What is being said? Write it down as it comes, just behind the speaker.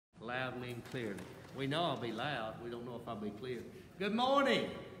loudly and clearly. We know I'll be loud. We don't know if I'll be clear. Good morning.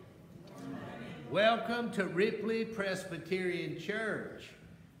 Welcome to Ripley Presbyterian Church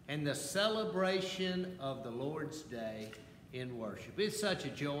and the celebration of the Lord's Day in worship. It's such a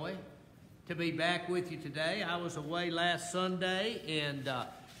joy to be back with you today. I was away last Sunday and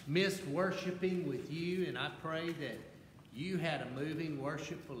missed worshiping with you, and I pray that you had a moving,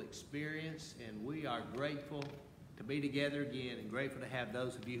 worshipful experience, and we are grateful to be together again and grateful to have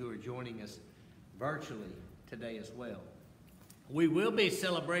those of you who are joining us virtually today as well. We will be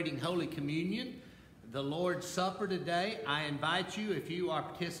celebrating Holy Communion, the Lord's Supper today. I invite you, if you are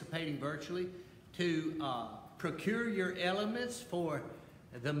participating virtually, to procure your elements for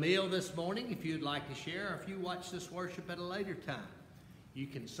the meal this morning if you'd like to share, or if you watch this worship at a later time. You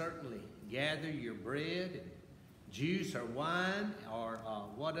can certainly gather your bread and juice or wine or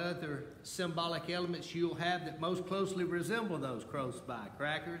what other symbolic elements you'll have that most closely resemble those close by,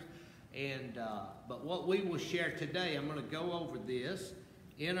 crackers. And but what we will share today, I'm going to go over this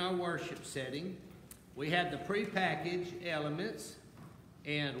in our worship setting. We have the prepackaged elements,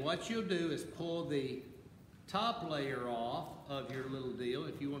 and what you'll do is pull the top layer off of your little deal.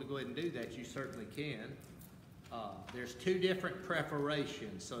 If you want to go ahead and do that, you certainly can. There's two different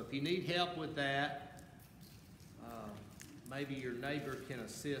preparations, so if you need help with that, maybe your neighbor can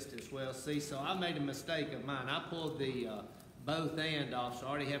assist as well. See, so I made a mistake of mine. I pulled the both and off, so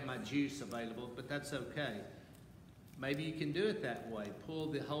I already have my juice available, but that's okay. Maybe you can do it that way. Pull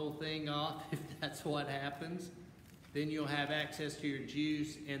the whole thing off if that's what happens. Then you'll have access to your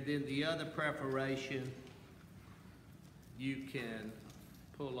juice, and then the other preparation you can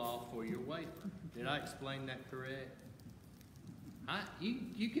pull off for your wafer. Did I explain that correct?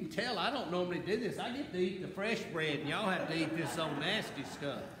 You can tell I don't normally do this. I get to eat the fresh bread, and y'all have to eat this old nasty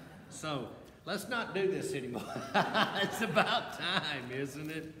stuff. So let's not do this anymore. It's about time, isn't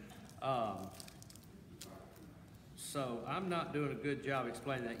it? So I'm not doing a good job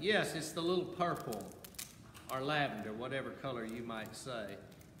explaining that. Yes, it's the little purple or lavender, whatever color you might say.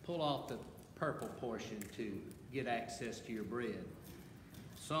 Pull off the purple portion to get access to your bread.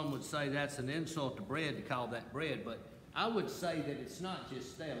 Some would say that's an insult to bread to call that bread, but I would say that it's not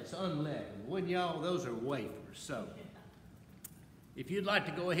just stale, it's unleavened. Wouldn't y'all? Those are wafers. So if you'd like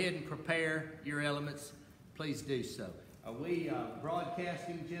to go ahead and prepare your elements, please do so. Are we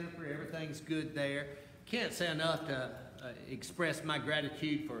broadcasting, Jennifer? Everything's good there. Can't say enough to express my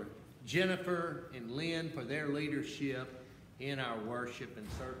gratitude for Jennifer and Lynn for their leadership in our worship, and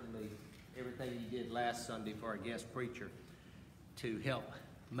certainly everything you did last Sunday for our guest preacher to help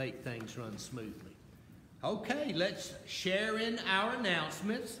make things run smoothly. Okay, let's share in our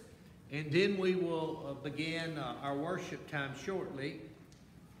announcements, and then we will begin our worship time shortly.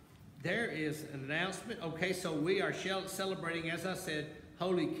 There is an announcement. Okay, so we are celebrating, as I said,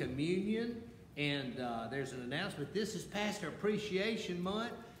 Holy Communion, and there's an announcement. This is Pastor Appreciation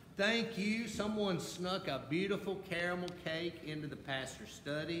Month. Thank you. Someone snuck a beautiful caramel cake into the pastor's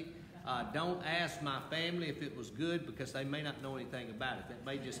study. Don't ask my family if it was good, because they may not know anything about it. That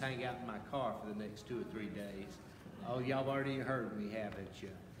may just hang out in my car for the next 2 or 3 days. Oh, y'all already heard me, haven't you?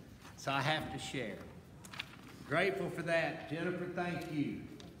 So I have to share. Grateful for that. Jennifer, thank you.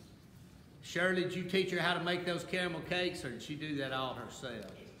 Shirley, did you teach her how to make those caramel cakes, or did she do that all herself?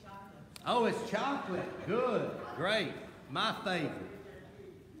 It's chocolate. Oh, it's chocolate. Good. Great. My favorite.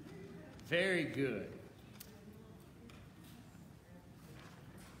 Very good.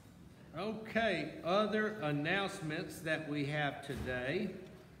 Okay, other announcements that we have today.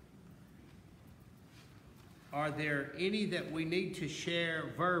 Are there any that we need to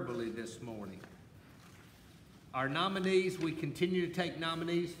share verbally this morning? Our nominees, we continue to take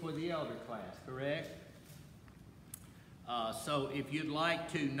nominees for the elder class, correct? So if you'd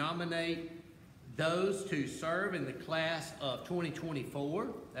like to nominate those to serve in the class of 2024,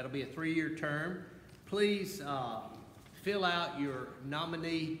 that'll be a 3-year term, please fill out your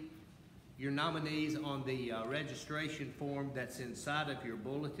nominees on the registration form that's inside of your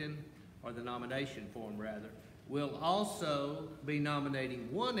bulletin, or the nomination form rather. We'll also be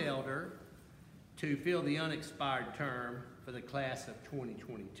nominating one elder to fill the unexpired term for the class of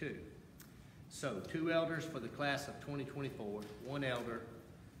 2022. So 2 elders for the class of 2024, 1 elder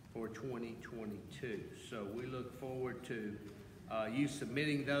for 2022. So we look forward to you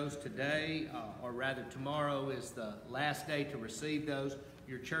submitting those today, or rather tomorrow is the last day to receive those.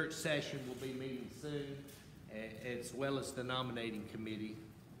 Your church session will be meeting soon, as well as the nominating committee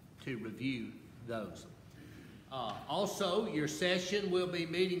to review those. Also, your session will be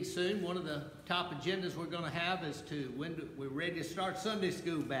meeting soon. One of the top agendas we're going to have is to when we're ready to start Sunday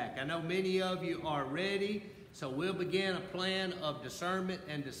school back. I know many of you are ready. So we'll begin a plan of discernment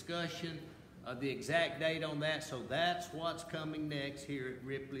and discussion of the exact date on that. So that's what's coming next here at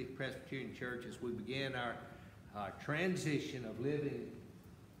Ripley Presbyterian Church as we begin our transition of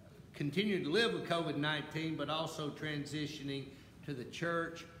continuing to live with COVID-19, but also transitioning to the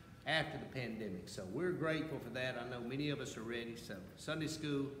church after the pandemic. So we're grateful for that. I know many of us are ready. So Sunday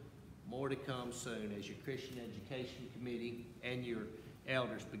school, more to come soon as your Christian Education Committee and your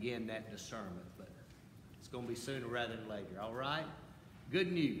elders begin that discernment. But it's going to be sooner rather than later. All right?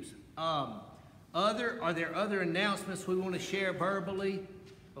 Good news. Are there other announcements we want to share verbally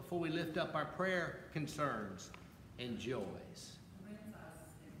before we lift up our prayer concerns and joys?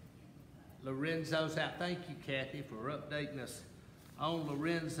 Lorenzo's out. Thank you, Kathy, for updating us on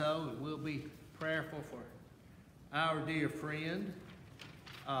Lorenzo, and we'll be prayerful for our dear friend.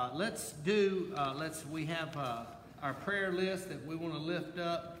 We have our prayer list that we want to lift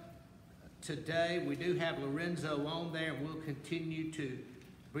up today. We do have Lorenzo on there, and we'll continue to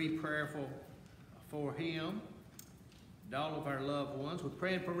be prayerful for him and all of our loved ones. We're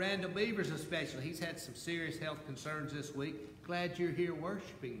praying for Randall Beavers especially. He's had some serious health concerns this week. Glad you're here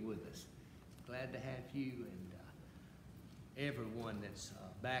worshiping with us. Glad to have you and everyone that's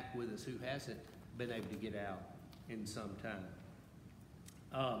back with us who hasn't been able to get out in some time.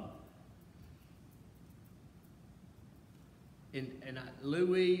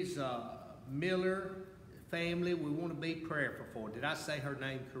 Louise Miller family, we want to be prayerful for. Did I say her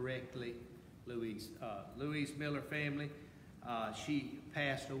name correctly? Louise Miller family. She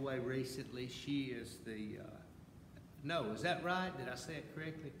passed away recently. She is the, no, is that right? Did I say it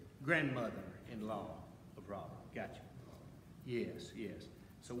correctly? Grandmother-in-law of Robert. Gotcha. Yes, yes.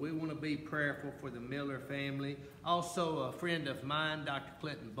 So we want to be prayerful for the Miller family. Also, a friend of mine, Dr.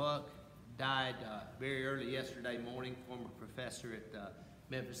 Clinton Buck, died very early yesterday morning, former professor at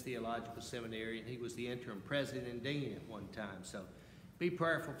Memphis Theological Seminary, and he was the interim president and dean at one time. So be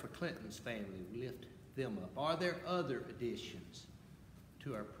prayerful for Clinton's family. We lift them up. Are there other additions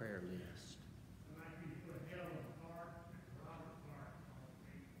to our prayer list? I'd like you to put Helen Clark and Robert Clark on the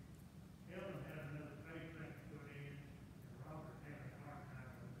week. Helen had another paycheck put in, and Robert had a hard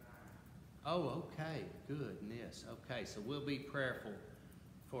time with that. Oh, okay. Goodness. Okay, so we'll be prayerful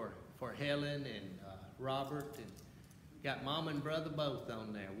for Helen and Robert, and got mom and brother both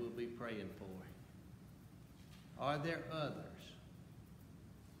on there. We'll be praying for him. Are there others?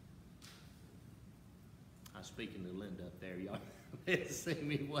 I'm speaking to Linda up there. Y'all see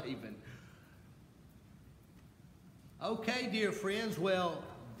me waving. Okay, dear friends. Well,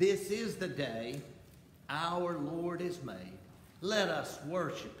 this is the day our Lord has made. Let us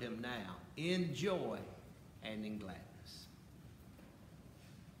worship him now in joy and in gladness.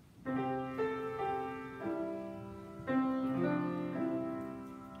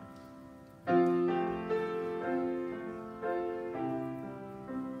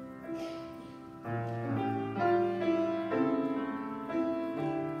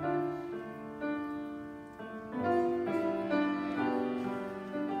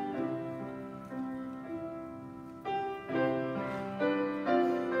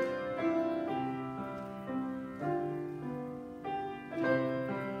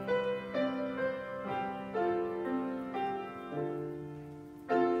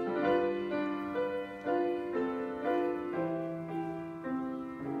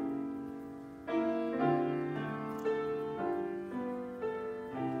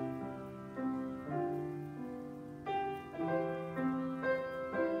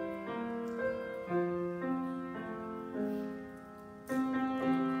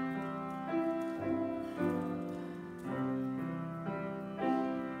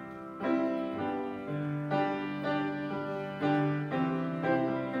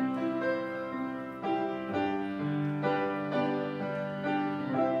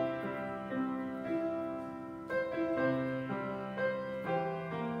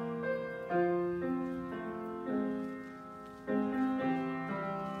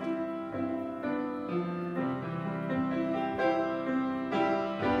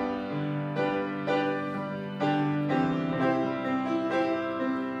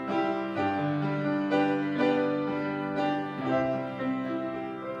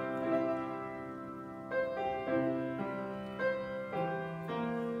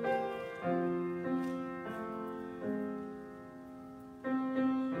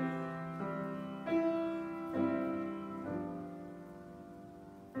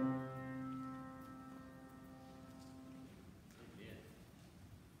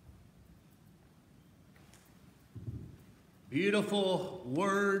 Beautiful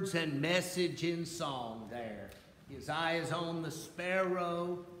words and message in song there. His eye is on the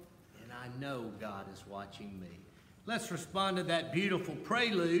sparrow, and I know God is watching me. Let's respond to that beautiful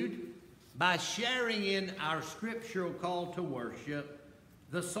prelude by sharing in our scriptural call to worship.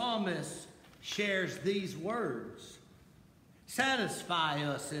 The psalmist shares these words. Satisfy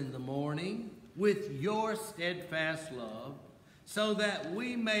us in the morning with your steadfast love, so that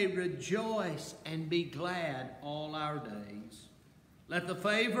we may rejoice and be glad all our days. Let the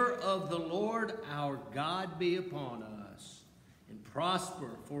favor of the Lord our God be upon us, and prosper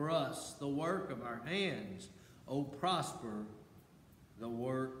for us the work of our hands. O prosper the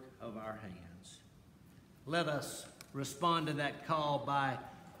work of our hands. Let us respond to that call by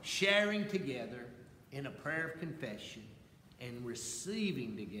sharing together in a prayer of confession and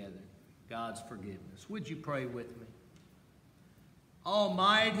receiving together God's forgiveness. Would you pray with me?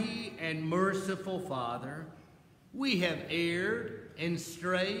 Almighty and merciful Father, we have erred and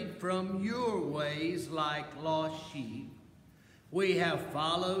strayed from your ways like lost sheep. We have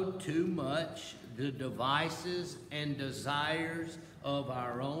followed too much the devices and desires of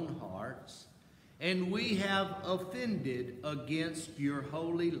our own hearts, and we have offended against your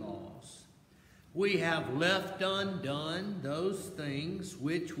holy laws. We have left undone those things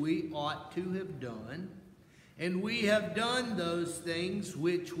which we ought to have done, and we have done those things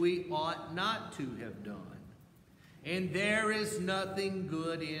which we ought not to have done. And there is nothing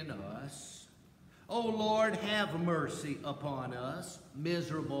good in us. O Lord, have mercy upon us,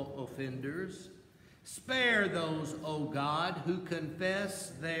 miserable offenders. Spare those, O God, who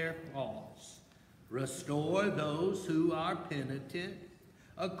confess their faults. Restore those who are penitent,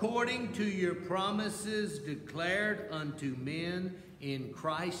 according to your promises declared unto men in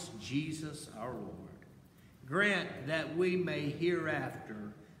Christ Jesus our Lord. Grant that we may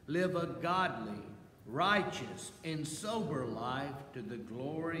hereafter live a godly, righteous, and sober life to the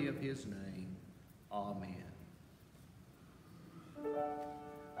glory of his name. Amen.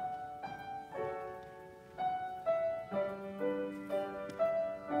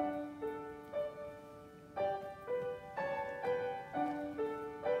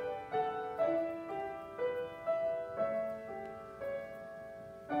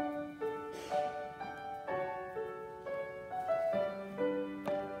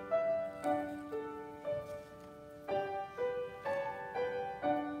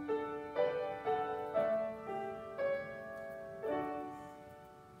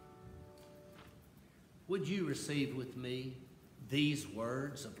 Would you receive with me these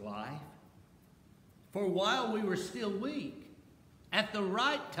words of life? For while we were still weak, at the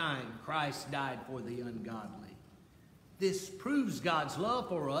right time Christ died for the ungodly. This proves God's love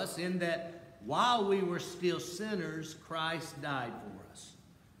for us in that while we were still sinners, Christ died for us.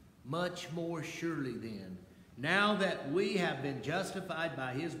 Much more surely then, now that we have been justified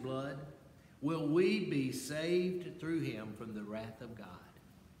by his blood, will we be saved through him from the wrath of God.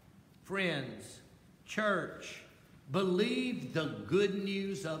 Friends, church, believe the good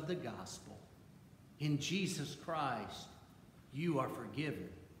news of the gospel. In Jesus Christ, you are forgiven.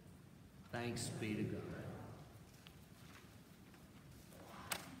 Thanks be to God.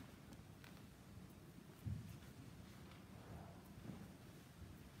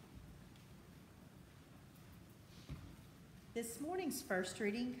 This morning's first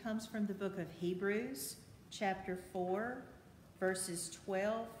reading comes from the book of Hebrews, chapter 4, verses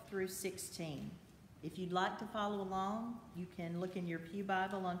 12 through 16. If you'd like to follow along, you can look in your pew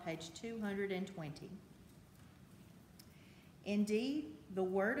Bible on page 220. Indeed, the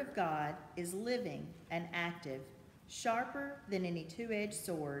word of God is living and active, sharper than any two-edged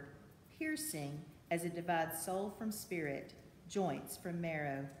sword, piercing as it divides soul from spirit, joints from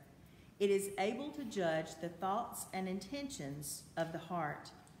marrow. It is able to judge the thoughts and intentions of the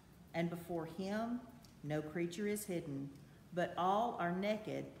heart, and before him no creature is hidden, but all are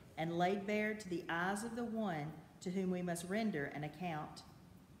naked and laid bare to the eyes of the one to whom we must render an account.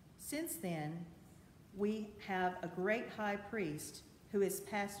 Since then, we have a great high priest who has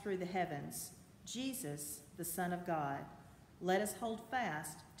passed through the heavens, Jesus, the Son of God. Let us hold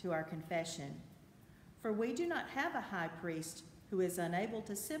fast to our confession. For we do not have a high priest who is unable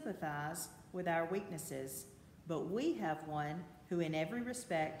to sympathize with our weaknesses, but we have one who in every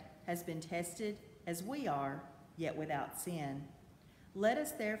respect has been tested as we are, yet without sin. Let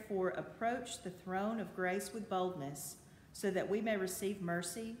us therefore approach the throne of grace with boldness, so that we may receive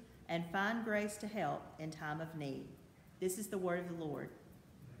mercy and find grace to help in time of need. This is the word of the Lord.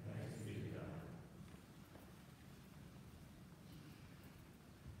 Thanks be to God.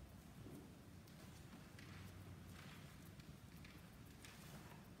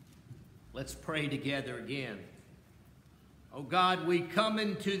 Let's pray together again. Oh God, we come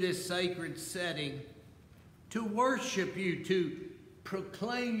into this sacred setting to worship you, to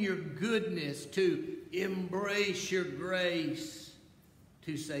proclaim your goodness, to embrace your grace,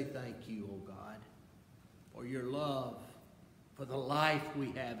 to say thank you, oh God, for your love, for the life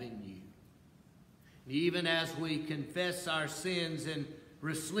we have in you. And even as we confess our sins and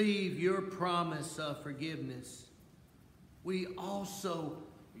receive your promise of forgiveness, we also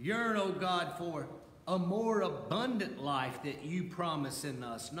yearn, oh God, for a more abundant life that you promise in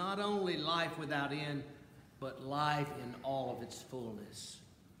us. Not only life without end, but life in all of its fullness.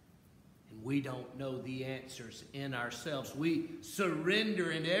 And we don't know the answers in ourselves. We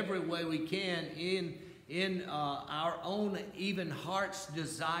surrender in every way we can in our own even heart's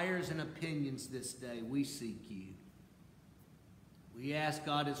desires and opinions this day. We seek you. We ask,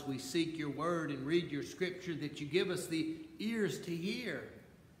 God, as we seek your word and read your scripture, that you give us the ears to hear,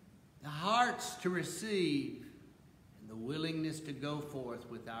 the hearts to receive, and the willingness to go forth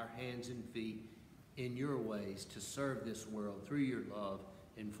with our hands and feet in your ways to serve this world through your love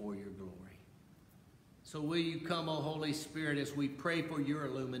and for your glory. So will you come, O Holy Spirit, as we pray for your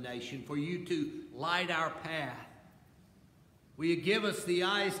illumination, for you to light our path. Will you give us the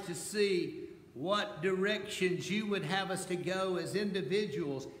eyes to see what directions you would have us to go as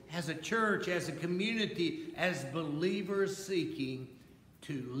individuals, as a church, as a community, as believers seeking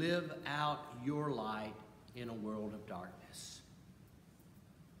to live out your light in a world of darkness.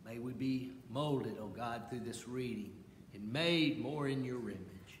 May we be molded, O God, through this reading and made more in your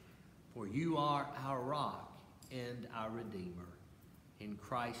image. For you are our rock and our Redeemer. In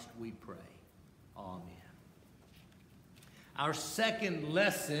Christ we pray. Amen. Our second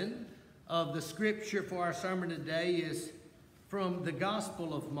lesson of the scripture for our sermon today is from the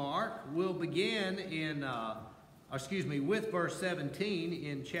Gospel of Mark. We'll begin with verse 17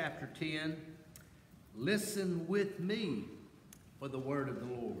 in chapter 10. Listen with me for the word of the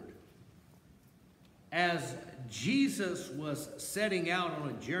Lord. As Jesus was setting out on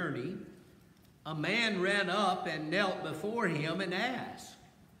a journey, a man ran up and knelt before him and asked,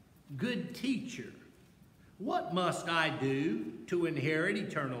 "Good teacher, what must I do to inherit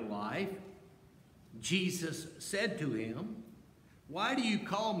eternal life?" Jesus said to him, "Why do you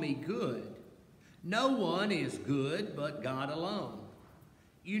call me good? No one is good but God alone.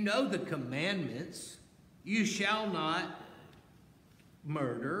 You know the commandments. You shall not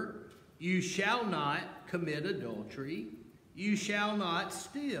murder. You shall not commit adultery. You shall not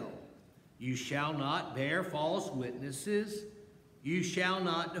steal. You shall not bear false witnesses. You shall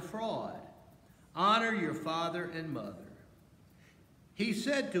not defraud. Honor your father and mother." He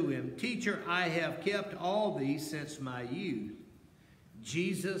said to him, "Teacher, I have kept all these since my youth."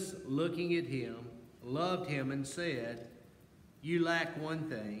 Jesus, looking at him, loved him and said, "You lack one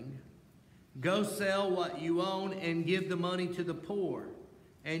thing. Go sell what you own and give the money to the poor,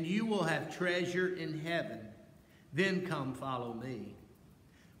 and you will have treasure in heaven. Then come follow me."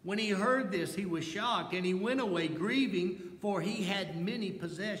 When he heard this, he was shocked, and he went away grieving, for he had many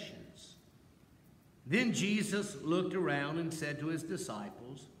possessions. Then Jesus looked around and said to his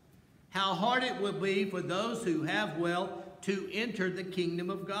disciples, "How hard it will be for those who have wealth to enter the kingdom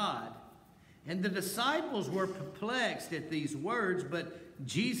of God." And the disciples were perplexed at these words, but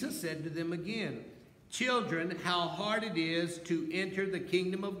Jesus said to them again, "Children, how hard it is to enter the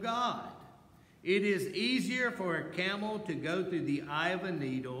kingdom of God. It is easier for a camel to go through the eye of a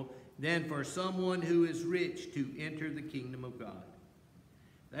needle than for someone who is rich to enter the kingdom of God."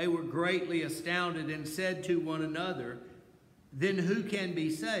 They were greatly astounded and said to one another, "Then who can be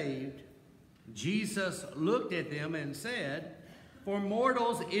saved?" Jesus looked at them and said, "For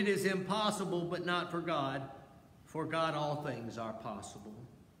mortals it is impossible, but not for God. For God all things are possible."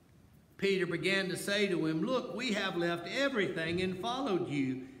 Peter began to say to him, "Look, we have left everything and followed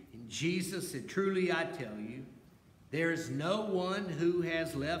you." And Jesus said, "Truly I tell you, there is no one who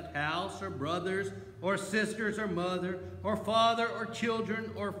has left house or brothers or sisters or mother or father or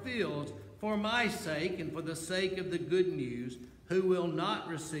children or fields for my sake and for the sake of the good news, who will not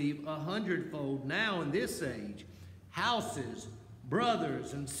receive 100-fold now in this age houses,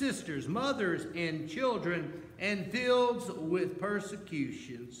 brothers and sisters, mothers and children, and fields with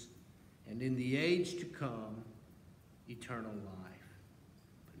persecutions, and in the age to come, eternal life.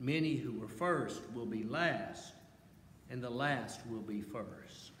 But many who were first will be last, and the last will be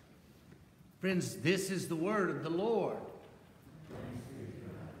first." Friends, this is the word of the Lord.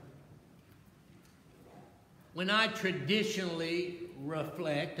 When I traditionally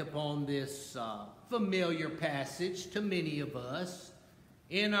reflect upon this familiar passage to many of us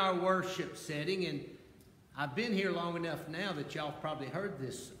in our worship setting, and I've been here long enough now that y'all probably heard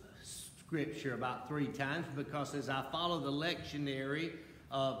this scripture about 3 times, because as I follow the lectionary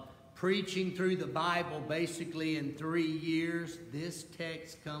of preaching through the Bible basically in 3 years, this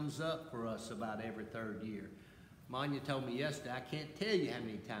text comes up for us about every third year. Manya told me yesterday, I can't tell you how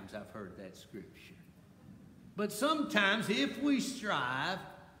many times I've heard that scripture. But sometimes if we strive,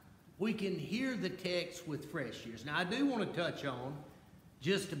 we can hear the text with fresh ears. Now I do want to touch on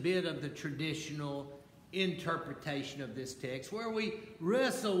just a bit of the traditional interpretation of this text, where we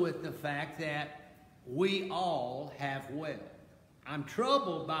wrestle with the fact that we all have wealth. I'm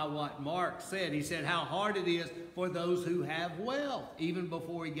troubled by what Mark said. He said how hard it is for those who have wealth, even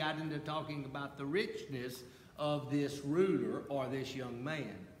before he got into talking about the richness of this ruler or this young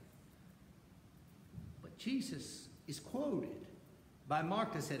man. But Jesus is quoted by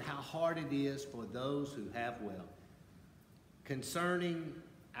Mark that said how hard it is for those who have wealth. Concerning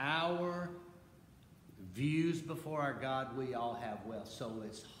our views before our God, we all have wealth, so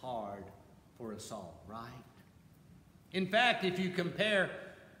it's hard for us all, right? In fact, if you compare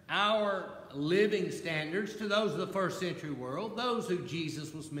our living standards to those of the first century world, those who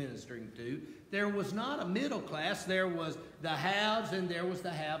Jesus was ministering to, there was not a middle class. There was the haves and there was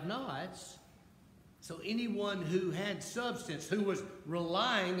the have-nots. So anyone who had substance, who was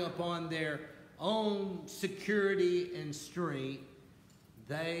relying upon their own security and strength,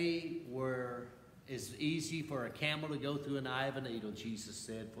 they were as easy for a camel to go through an eye of a needle, Jesus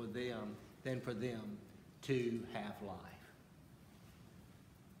said, for them than for them to have life.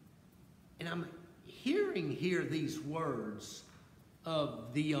 And I'm hearing here these words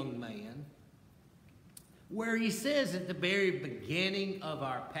of the young man, where he says at the very beginning of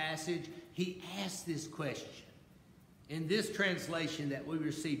our passage, he asks this question. In this translation that we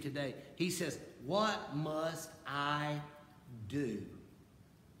received today, he says, what must I do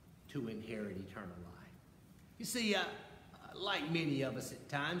to inherit eternal life? You see, like many of us at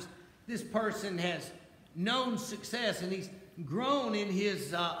times, this person has known success and he's grown in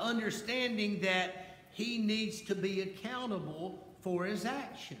his understanding that he needs to be accountable for his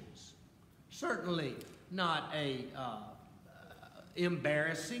actions. Certainly not a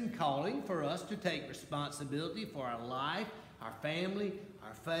embarrassing calling for us to take responsibility for our life, our family,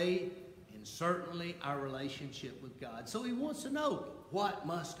 our faith, and certainly our relationship with God. So he wants to know, what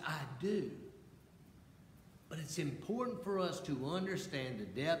must I do? But it's important for us to understand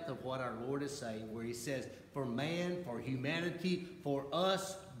the depth of what our Lord is saying, where he says, for man, for humanity, for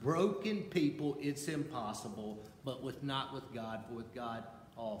us broken people, it's impossible, but not with God, for with God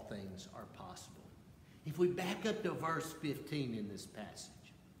all things are possible. If we back up to verse 15 in this passage,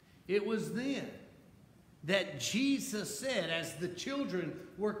 it was then that Jesus said, as the children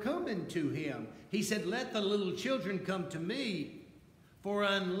were coming to him, he said, let the little children come to me, for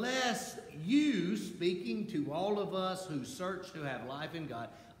unless you, speaking to all of us who search to have life in God,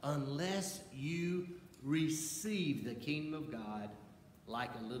 unless you receive the kingdom of God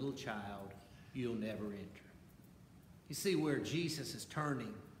like a little child, you'll never enter. You see where Jesus is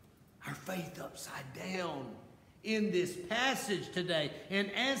turning our faith upside down in this passage today.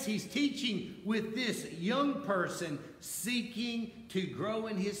 And as he's teaching with this young person seeking to grow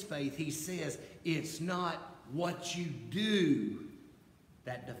in his faith, he says, it's not what you do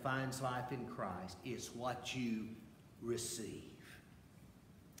that defines life in Christ. It's what you receive.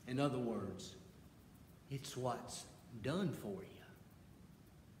 In other words, it's what's done for you.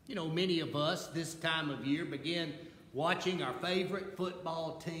 You know, many of us this time of year begin watching our favorite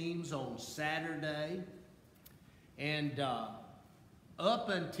football teams on Saturday. And up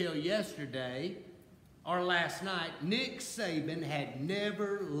until yesterday, or last night, Nick Saban had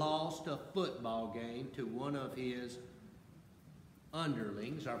never lost a football game to one of his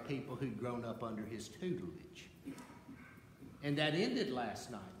underlings, or people who'd grown up under his tutelage. And that ended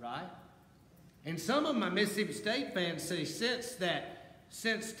last night, right? And some of my Mississippi State fans say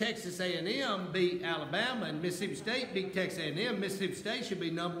since Texas A&M beat Alabama and Mississippi State beat Texas A&M, Mississippi State should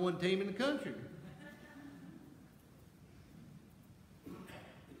be #1 team in the country.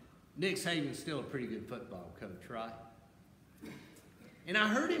 Nick Saban's still a pretty good football coach, right? And I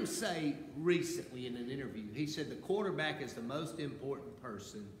heard him say recently in an interview, he said the quarterback is the most important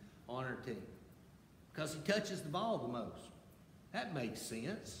person on our team because he touches the ball the most. That makes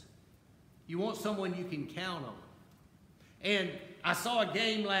sense. You want someone you can count on. And I saw a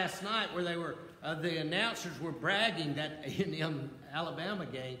game last night where they were the announcers were bragging that in the Alabama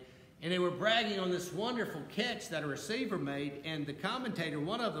game, and they were bragging on this wonderful catch that a receiver made, and the commentator,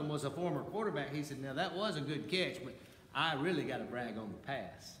 one of them was a former quarterback. He said, now that was a good catch, but I really got to brag on the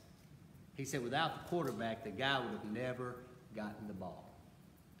pass. He said without the quarterback, the guy would have never gotten the ball.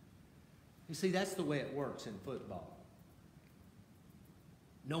 You see, that's the way it works in football.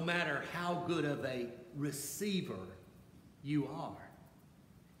 No matter how good of a receiver you are,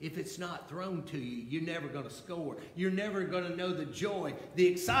 If it's not thrown to you, you're never going to score. You're never going to know the joy, the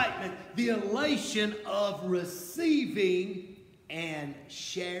excitement, the elation of receiving and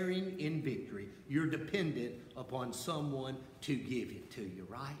sharing in victory. You're dependent upon someone to give it to you,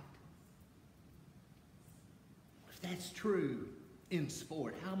 right? If that's true in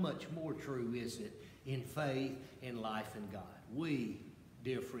sport, how much more true is it in faith, in life, in God? We,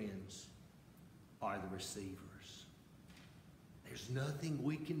 dear friends, are the receivers. There's nothing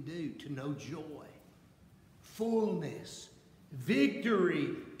we can do to know joy, fullness,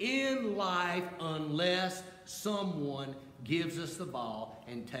 victory in life unless someone gives us the ball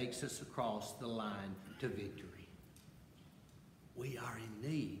and takes us across the line to victory. We are in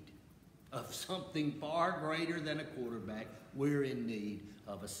need of something far greater than a quarterback. We're in need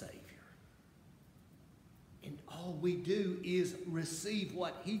of a Savior. And all we do is receive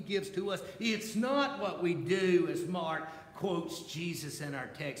what He gives to us. It's not what we do, as Mark quotes Jesus in our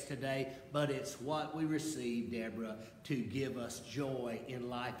text today, but it's what we receive, Deborah, to give us joy in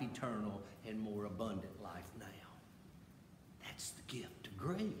life eternal and more abundant life now. That's the gift of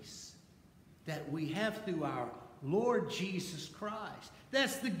grace that we have through our Lord Jesus Christ.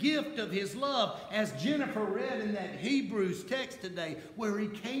 That's the gift of His love, as Jennifer read in that Hebrews text today, where He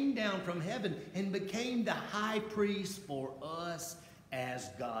came down from heaven and became the high priest for us as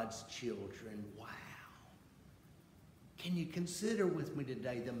God's children. Wow. Can you consider with me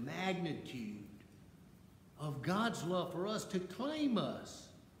today the magnitude of God's love for us to claim us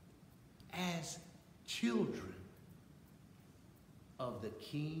as children of the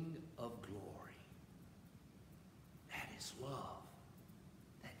King of glory? That is love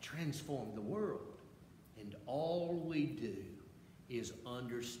that transformed the world. And all we do is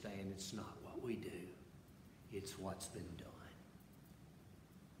understand it's not what we do, it's what's been done.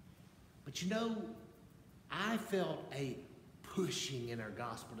 But you know, I felt a pushing in our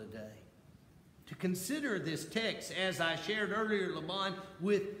gospel today to consider this text, as I shared earlier, Lamont,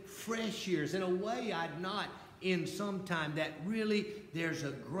 with fresh ears in a way I'd not in some time, that really there's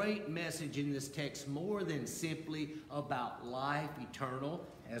a great message in this text more than simply about life eternal,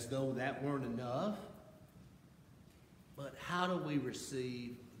 as though that weren't enough. But how do we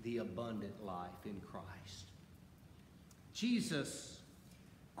receive the abundant life in Christ? Jesus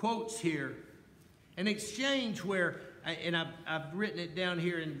quotes here an exchange where, and I've written it down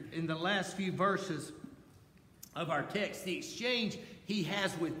here in the last few verses of our text, the exchange He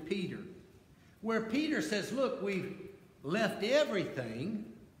has with Peter, where Peter says, look, we've left everything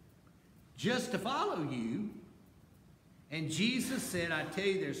just to follow you. And Jesus said, I tell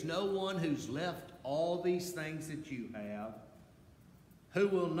you, there's no one who's left all these things that you have who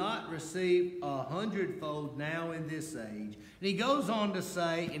will not receive 100-fold now in this age. And He goes on to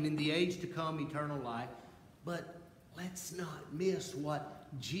say, and in the age to come, eternal life. But let's not miss what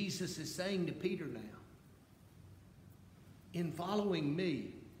Jesus is saying to Peter now. In following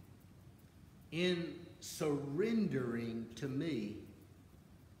me, in surrendering to me,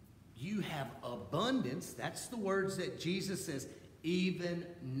 you have abundance. That's the words that Jesus says, even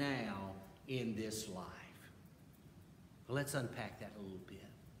now in this life. Well, let's unpack that a little bit.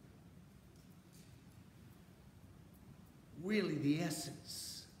 Really, the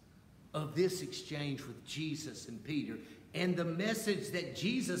essence of this exchange with Jesus and Peter, and the message that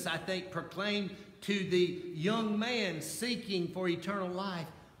Jesus, I think, proclaimed to the young man seeking for eternal life,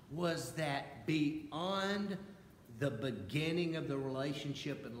 was that beyond the beginning of the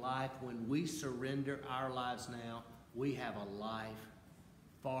relationship in life, when we surrender our lives now, we have a life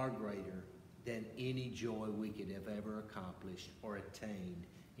far greater than any joy we could have ever accomplished or attained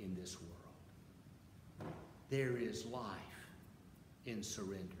in this world. There is life in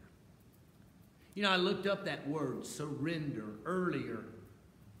surrender. You know, I looked up that word, surrender, earlier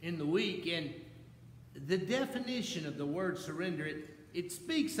in the week, and the definition of the word surrender, it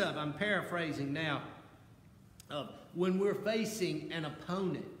speaks of, I'm paraphrasing now, of when we're facing an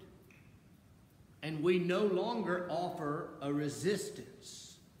opponent and we no longer offer a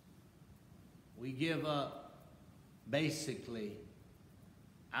resistance. We give up, basically,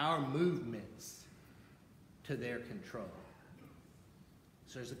 our movements to their control.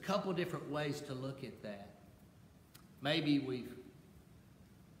 So there's a couple different ways to look at that. Maybe we've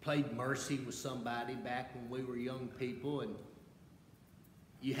played mercy with somebody back when we were young people, and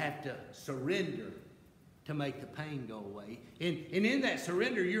you have to surrender to make the pain go away. And in that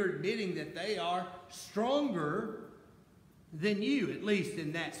surrender, you're admitting that they are stronger than you, at least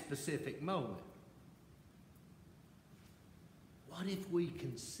in that specific moment. What if we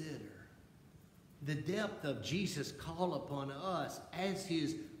consider the depth of Jesus' call upon us as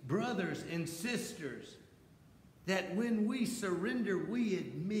His brothers and sisters, that when we surrender, we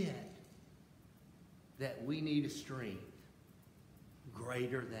admit that we need a strength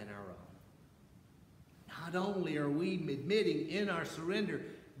greater than our own. Not only are we admitting in our surrender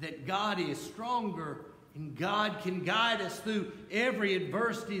that God is stronger and God can guide us through every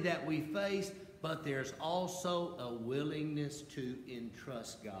adversity that we face, but there's also a willingness to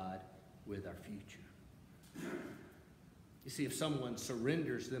entrust God with our future. You see, if someone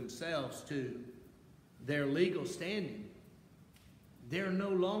surrenders themselves to their legal standing, they're no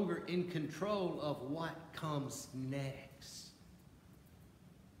longer in control of what comes next.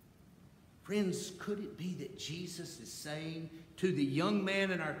 Friends, could it be that Jesus is saying to the young man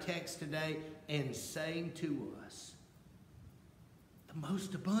in our text today and saying to us, the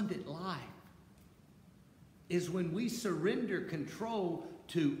most abundant life is when we surrender control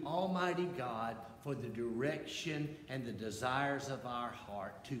to Almighty God for the direction and the desires of our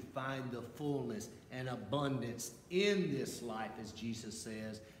heart to find the fullness and abundance in this life, as Jesus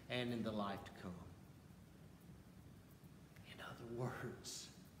says, and in the life to come. In other words,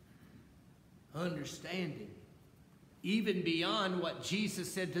 understanding, even beyond what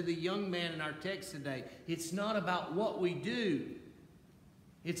Jesus said to the young man in our text today, it's not about what we do.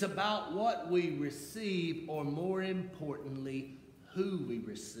 It's about what we receive, or more importantly, who we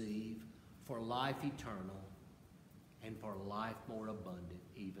receive for life eternal and for life more abundant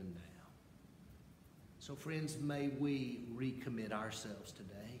even now. So friends, may we recommit ourselves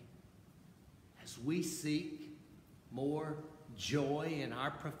today as we seek more joy in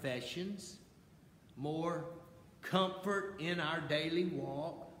our professions, more comfort in our daily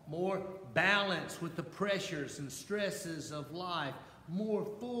walk, more balance with the pressures and stresses of life, more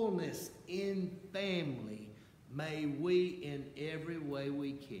fullness in family. May we, in every way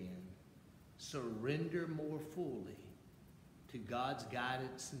we can, surrender more fully to God's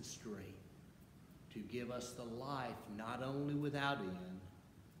guidance and strength to give us the life not only without end,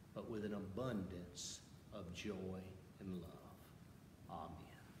 but with an abundance of joy and love. Amen.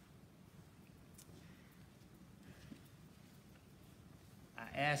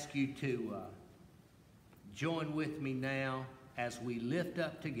 I ask you to join with me now as we lift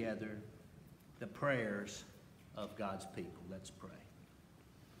up together the prayers of God's people. Let's pray.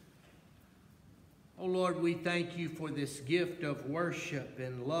 Oh Lord, we thank you for this gift of worship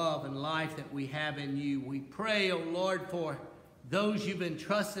and love and life that we have in you. We pray, oh Lord, for those you've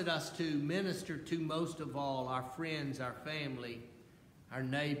entrusted us to minister to most of all, our friends, our family, our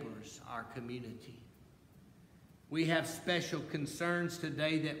neighbors, our community. We have special concerns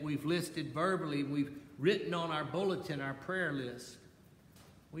today that we've listed verbally. We've written on our bulletin, our prayer list.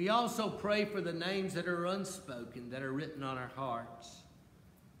 We also pray for the names that are unspoken, that are written on our hearts.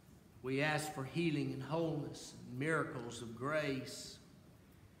 We ask for healing and wholeness and miracles of grace.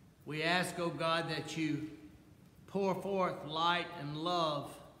 We ask, oh God, that you pour forth light and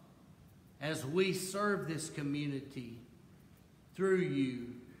love as we serve this community through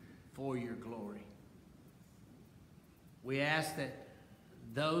you for your glory. We ask that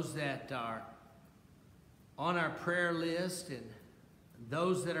those that are on our prayer list and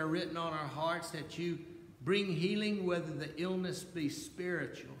those that are written on our hearts, that you bring healing, whether the illness be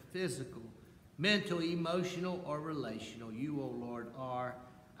spiritual, physical, mental, emotional, or relational. You, O Lord, are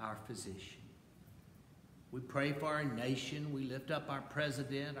our physician. We pray for our nation. We lift up our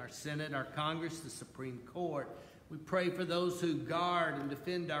president, our Senate, our Congress, the Supreme Court. We pray for those who guard and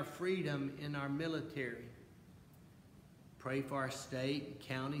defend our freedom in our military. Pray for our state,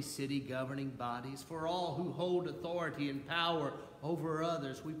 county, city governing bodies, for all who hold authority and power over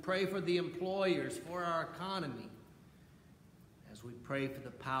others. We pray for the employers, for our economy. As we pray for the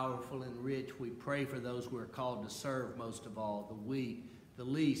powerful and rich, we pray for those who are called to serve most of all, the weak, the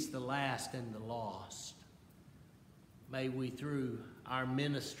least, the last, and the lost. May we, through our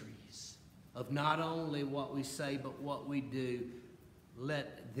ministries of not only what we say, but what we do,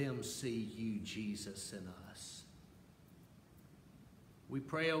 let them see you, Jesus, in us. We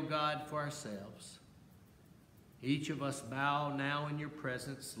pray, O God, for ourselves. Each of us bow now in your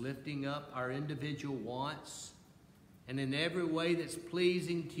presence, lifting up our individual wants, and in every way that's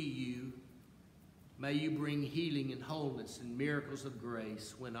pleasing to you, may you bring healing and wholeness and miracles of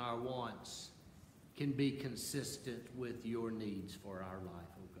grace when our wants can be consistent with your needs for our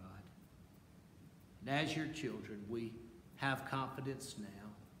life, O God. And as your children, we have confidence now,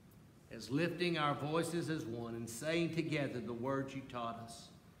 as lifting our voices as one and saying together the words you taught us,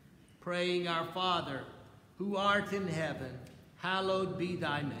 praying, Our Father, who art in heaven, hallowed be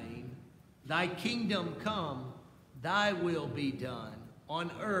thy name. Thy kingdom come, thy will be done,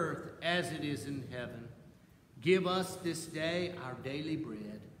 on earth as it is in heaven. Give us this day our daily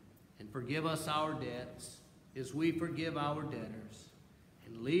bread, and forgive us our debts, as we forgive our debtors.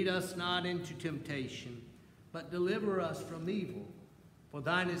 And lead us not into temptation, but deliver us from evil. For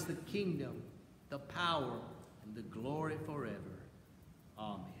thine is the kingdom, the power, and the glory forever.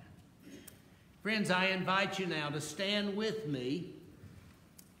 Amen. Friends, I invite you now to stand with me,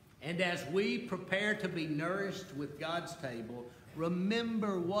 and as we prepare to be nourished with God's table,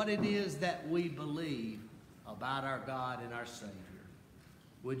 remember what it is that we believe about our God and our Savior.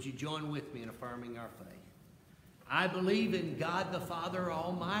 Would you join with me in affirming our faith? I believe in God the Father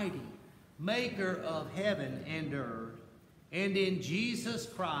Almighty, maker of heaven and earth, and in Jesus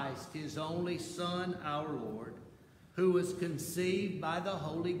Christ, his only Son, our Lord, who was conceived by the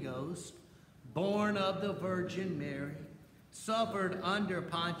Holy Ghost, born of the Virgin Mary, suffered under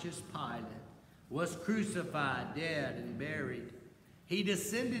Pontius Pilate, was crucified, dead, and buried. He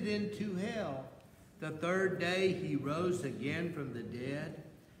descended into hell. The third day he rose again from the dead.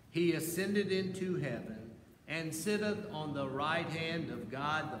 He ascended into heaven, and sitteth on the right hand of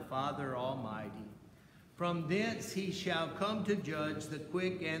God the Father Almighty. From thence he shall come to judge the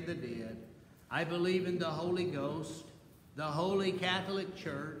quick and the dead. I believe in the Holy Ghost, the Holy Catholic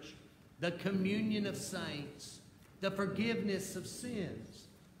Church, the communion of saints, the forgiveness of sins,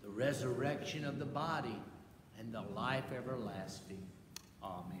 the resurrection of the body, and the life everlasting.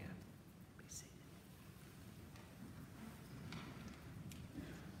 Amen. Be seated.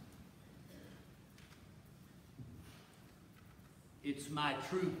 It's my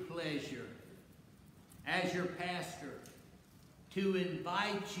true pleasure as your pastor to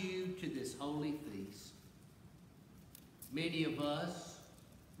invite you to this holy feast. Many of us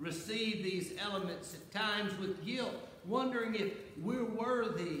receive these elements at times with guilt, wondering if we're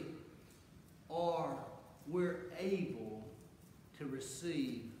worthy or we're able to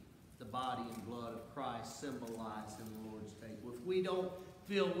receive the body and blood of Christ symbolized in the Lord's table. If we don't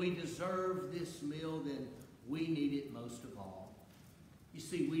feel we deserve this meal, then we need it most of all. You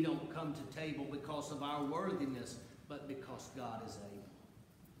see, we don't come to table because of our worthiness, but because God is able.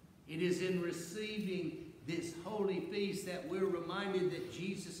 It is in receiving this holy feast that we're reminded that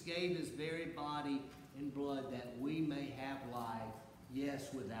Jesus gave his very body and blood that we may have life,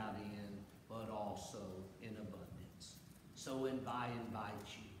 yes, without end, but also in abundance. So I invite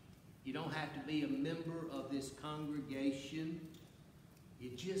you. You don't have to be a member of this congregation. You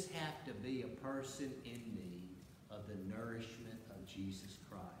just have to be a person in need of the nourishment of Jesus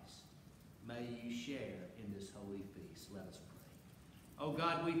Christ. May you share in this holy feast. Let us pray. Oh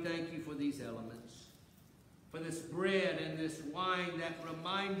God, we thank you for these elements, for this bread and this wine that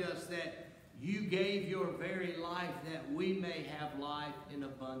remind us that you gave your very life that we may have life in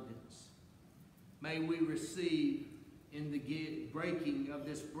abundance. May we receive in the breaking of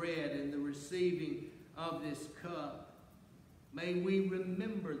this bread and the receiving of this cup. May we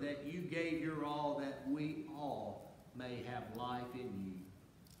remember that you gave your all that we all may have life in you.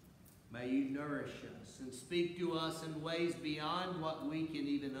 May you nourish us and speak to us in ways beyond what we can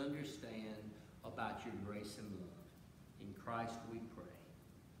even understand about your grace and love. In Christ we pray.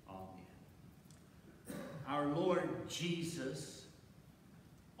 Amen. Our Lord Jesus,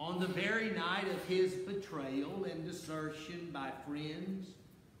 on the very night of his betrayal and desertion by friends,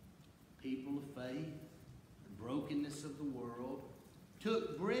 people of faith, the brokenness of the world,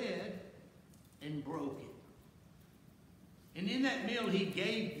 took bread and broke it. And in that meal, he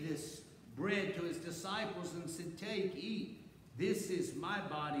gave this bread to his disciples and said, "Take, eat. This is my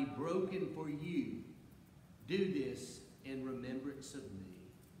body broken for you. Do this in remembrance of me."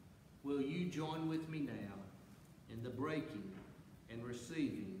 Will you join with me now in the breaking and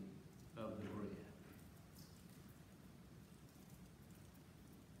receiving of the bread?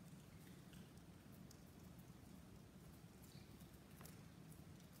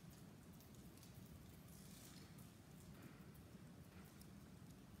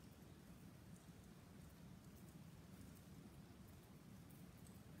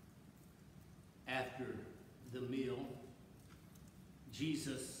 After the meal,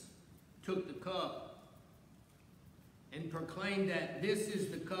 Jesus took the cup and proclaimed that this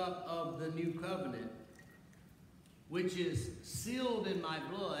is the cup of the new covenant, which is sealed in my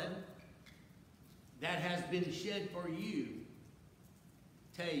blood that has been shed for you.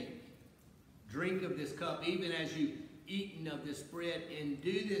 Take, drink of this cup, even as you've eaten of this bread, and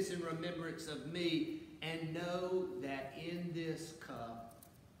do this in remembrance of me, and know that in this cup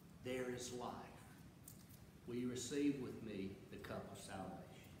there is life. Will you receive with me the cup of salvation?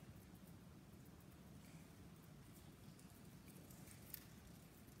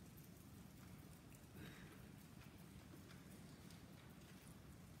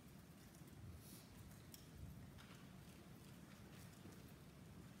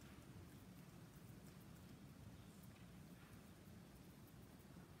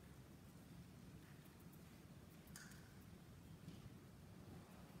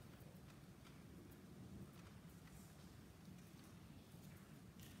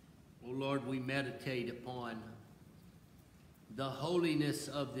 Oh Lord, we meditate upon the holiness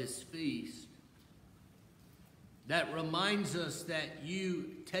of this feast that reminds us that you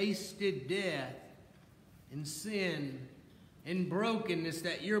tasted death and sin and brokenness,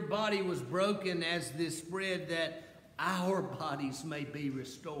 that your body was broken as this bread, that our bodies may be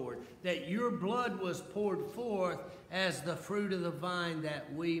restored, that your blood was poured forth as the fruit of the vine,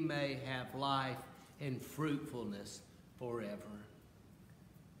 that we may have life and fruitfulness forever.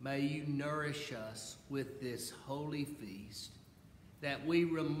 May you nourish us with this holy feast, that we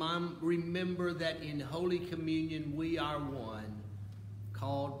remember that in Holy Communion we are one,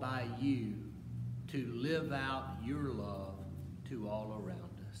 called by you to live out your love to all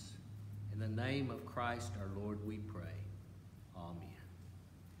around us. In the name of Christ our Lord we pray. Amen.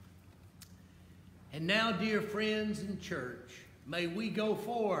 And now, dear friends in church, may we go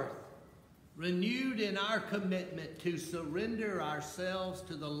forth renewed in our commitment to surrender ourselves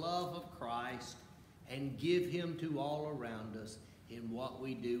to the love of Christ and give him to all around us in what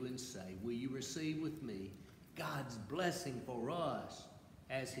we do and say. Will you receive with me God's blessing for us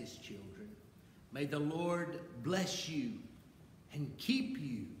as his children? May the Lord bless you and keep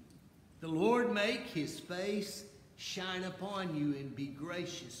you. The Lord make his face shine upon you and be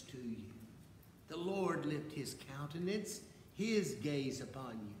gracious to you. The Lord lift his countenance, his gaze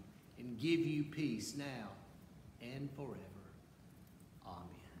upon you, and give you peace now and forever.